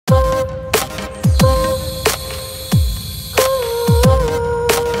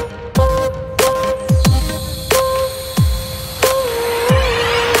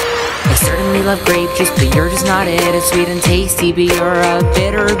love grape juice, but yours is not it. It's sweet and tasty, but you're a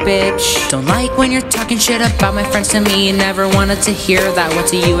bitter bitch. Don't like when you're talking shit about my friends to me. Never wanted to hear that, what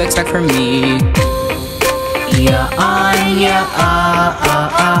do you expect from me? Yeah,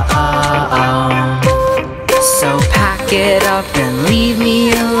 so pack it up and leave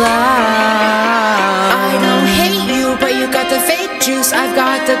me alone. I don't hate you, but you got the fake juice. I've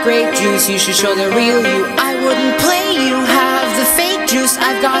got the grape juice, you should show the real you. I wouldn't play you, have the fake juice.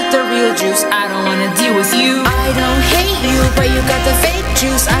 I've got the real juice, I don't wanna deal with you. I don't hate you, but you got the fake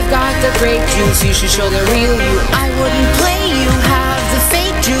juice. I've got the grape juice, you should show the real you. I wouldn't play you, have the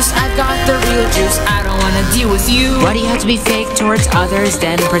fake juice. I've got the real juice, I don't wanna deal with you. Why do you have to be fake towards others,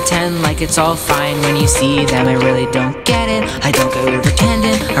 then pretend like it's all fine when you see them? I really don't get it, I don't get what you're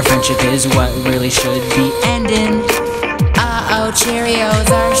pretending. Our friendship is what really should be ending. Uh-oh, Cheerio,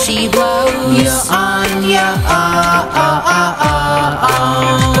 there she blows. You're on.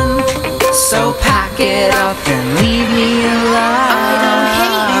 So pack it up and leave me alone. I don't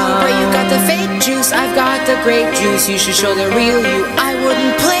hate you, but you got the fake juice. I've got the grape juice, you should show the real you. I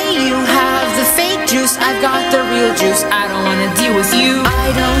wouldn't play you, have the fake juice. I've got the real juice, I don't wanna deal with you. I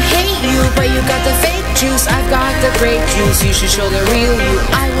don't hate you, but you got the fake juice. I've got the grape juice, you should show the real you.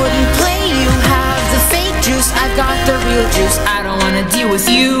 I wouldn't play you, have the fake juice. I've got the real juice, I don't wanna deal with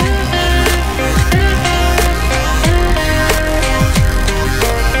you.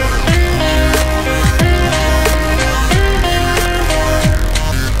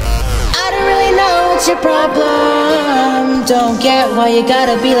 What's your problem? Don't get why you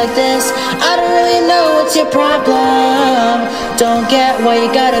gotta be like this. I don't really know what's your problem. Don't get why you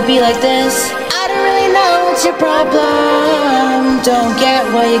gotta be like this. I don't really know what's your problem. Don't get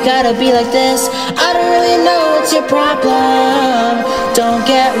why you gotta be like this. I don't really know what's your problem. Don't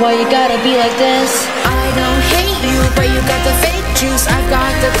get why you gotta be like this. I don't hate you, but you got the fake juice. I've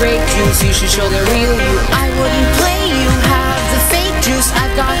got the grape juice, you should show the real you. I wouldn't play you, have the fake juice.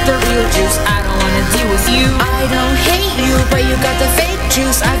 I've got the real juice, I don't wanna deal with you. I don't hate you, but you got the fake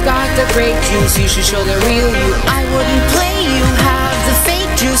juice. I've got the grape juice, you should show the real you. I wouldn't play you, have the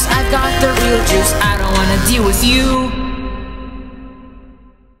fake juice. I've got the real juice, I don't wanna deal with you.